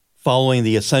Following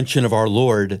the Ascension of our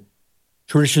Lord,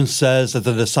 tradition says that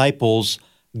the disciples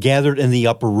gathered in the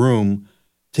upper room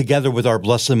together with our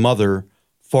Blessed Mother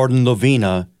for the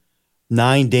novena,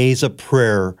 9 days of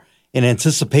prayer in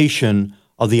anticipation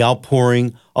of the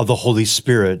outpouring of the Holy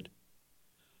Spirit.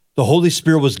 The Holy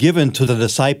Spirit was given to the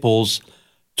disciples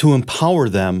to empower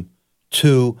them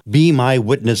to be my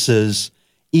witnesses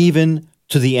even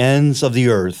to the ends of the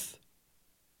earth.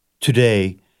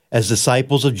 Today, as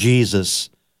disciples of Jesus,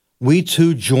 we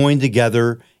too join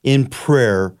together in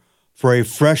prayer for a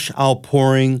fresh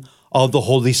outpouring of the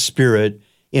Holy Spirit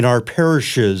in our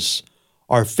parishes,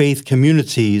 our faith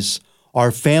communities,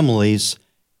 our families,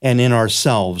 and in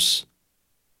ourselves.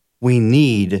 We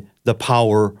need the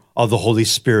power of the Holy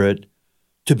Spirit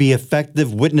to be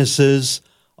effective witnesses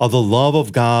of the love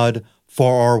of God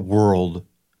for our world.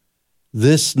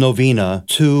 This novena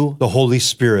to the Holy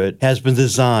Spirit has been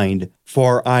designed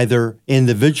for either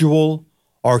individual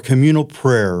or communal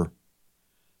prayer.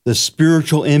 The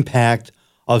spiritual impact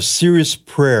of serious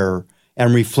prayer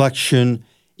and reflection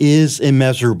is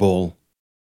immeasurable.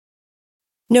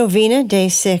 Novena, Day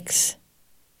 6.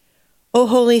 O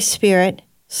Holy Spirit,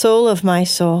 soul of my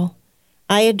soul,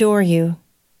 I adore you.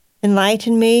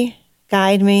 Enlighten me,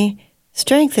 guide me,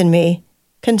 strengthen me,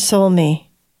 console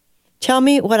me. Tell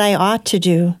me what I ought to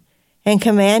do, and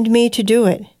command me to do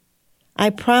it. I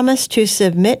promise to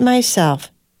submit myself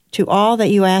to all that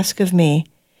you ask of me,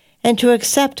 and to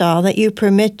accept all that you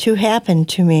permit to happen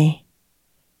to me.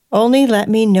 Only let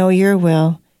me know your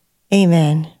will.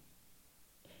 Amen.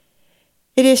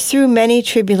 It is through many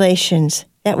tribulations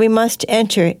that we must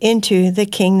enter into the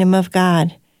kingdom of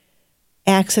God.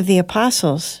 Acts of the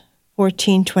Apostles,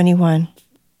 14:21.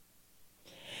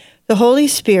 The Holy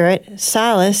Spirit,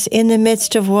 solace in the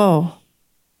midst of woe.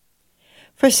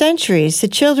 For centuries, the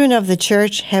children of the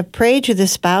Church have prayed to the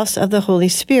spouse of the Holy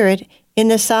Spirit in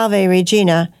the Salve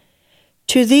Regina.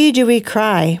 To thee do we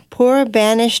cry, poor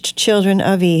banished children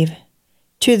of Eve.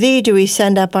 To thee do we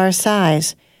send up our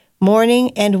sighs,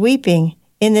 mourning and weeping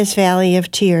in this valley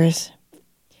of tears.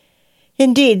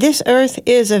 Indeed, this earth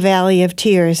is a valley of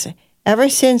tears, ever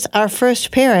since our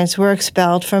first parents were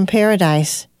expelled from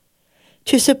paradise.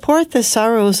 To support the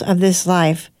sorrows of this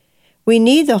life, we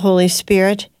need the Holy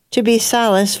Spirit to be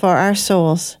solace for our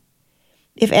souls.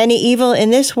 If any evil in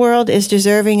this world is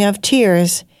deserving of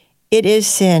tears, it is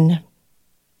sin.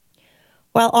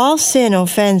 While all sin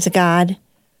offends God,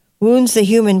 wounds the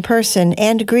human person,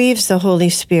 and grieves the Holy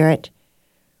Spirit,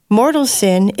 mortal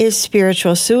sin is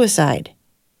spiritual suicide.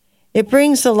 It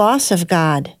brings the loss of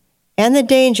God and the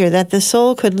danger that the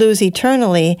soul could lose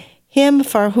eternally Him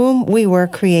for whom we were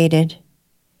created.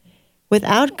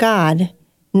 Without God,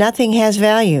 nothing has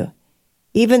value.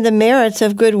 Even the merits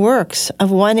of good works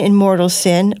of one in mortal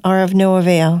sin are of no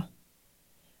avail.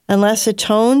 Unless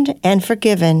atoned and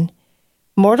forgiven,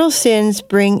 mortal sins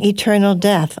bring eternal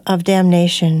death of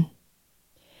damnation.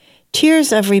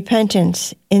 Tears of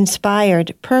repentance,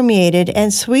 inspired, permeated,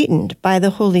 and sweetened by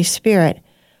the Holy Spirit,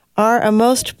 are a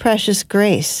most precious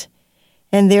grace,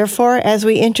 and therefore, as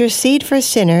we intercede for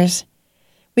sinners,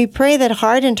 we pray that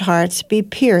hardened hearts be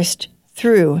pierced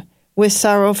through with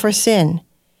sorrow for sin,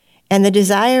 and the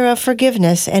desire of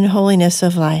forgiveness and holiness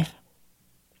of life.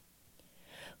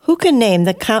 Who can name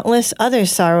the countless other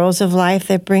sorrows of life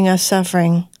that bring us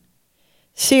suffering?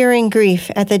 Searing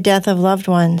grief at the death of loved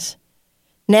ones,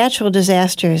 natural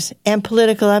disasters and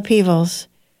political upheavals,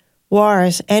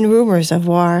 wars and rumors of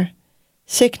war,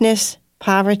 sickness,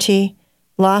 poverty,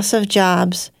 loss of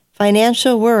jobs,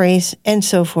 financial worries, and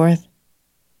so forth.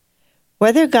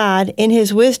 Whether God, in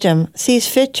His wisdom, sees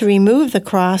fit to remove the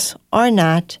cross or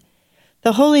not,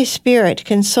 the Holy Spirit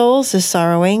consoles the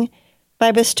sorrowing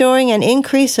by bestowing an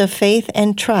increase of faith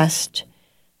and trust,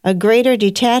 a greater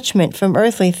detachment from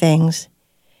earthly things,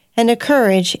 and a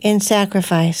courage in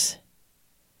sacrifice.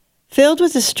 Filled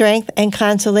with the strength and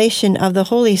consolation of the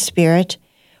Holy Spirit,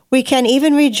 we can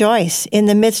even rejoice in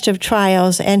the midst of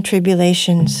trials and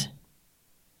tribulations.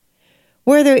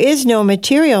 Where there is no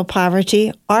material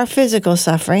poverty or physical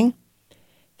suffering,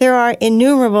 there are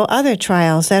innumerable other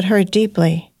trials that hurt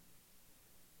deeply.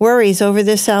 Worries over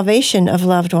the salvation of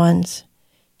loved ones,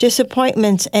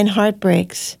 disappointments and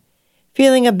heartbreaks,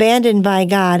 feeling abandoned by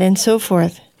God, and so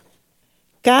forth.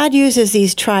 God uses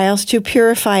these trials to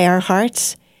purify our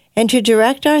hearts and to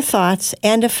direct our thoughts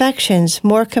and affections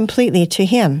more completely to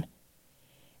Him.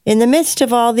 In the midst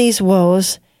of all these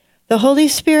woes, the Holy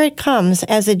Spirit comes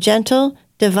as a gentle,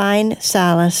 divine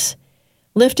solace,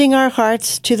 lifting our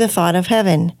hearts to the thought of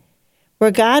heaven,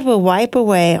 where God will wipe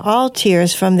away all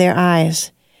tears from their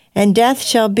eyes, and death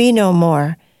shall be no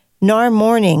more, nor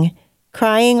mourning,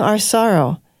 crying, or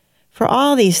sorrow, for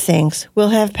all these things will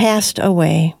have passed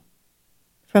away.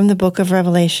 From the book of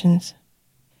Revelations.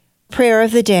 Prayer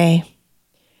of the day.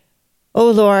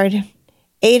 O Lord,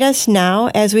 aid us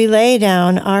now as we lay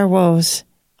down our woes,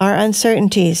 our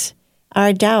uncertainties,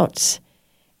 our doubts,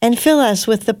 and fill us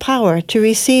with the power to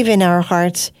receive in our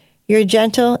hearts your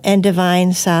gentle and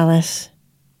divine solace.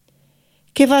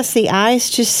 Give us the eyes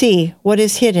to see what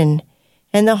is hidden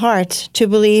and the hearts to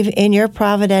believe in your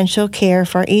providential care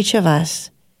for each of us.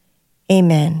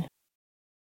 Amen.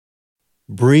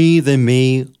 Breathe in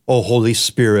me, O Holy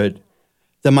Spirit,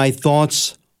 that my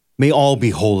thoughts may all be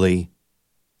holy.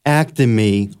 Act in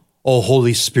me, O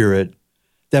Holy Spirit,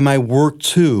 that my work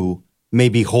too may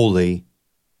be holy.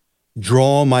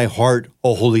 Draw my heart,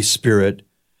 O Holy Spirit,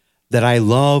 that I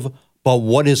love but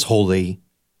what is holy.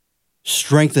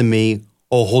 Strengthen me,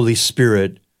 O Holy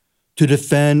Spirit, to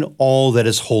defend all that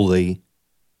is holy.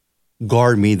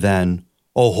 Guard me then,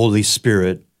 O Holy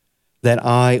Spirit, that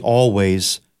I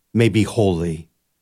always may be holy.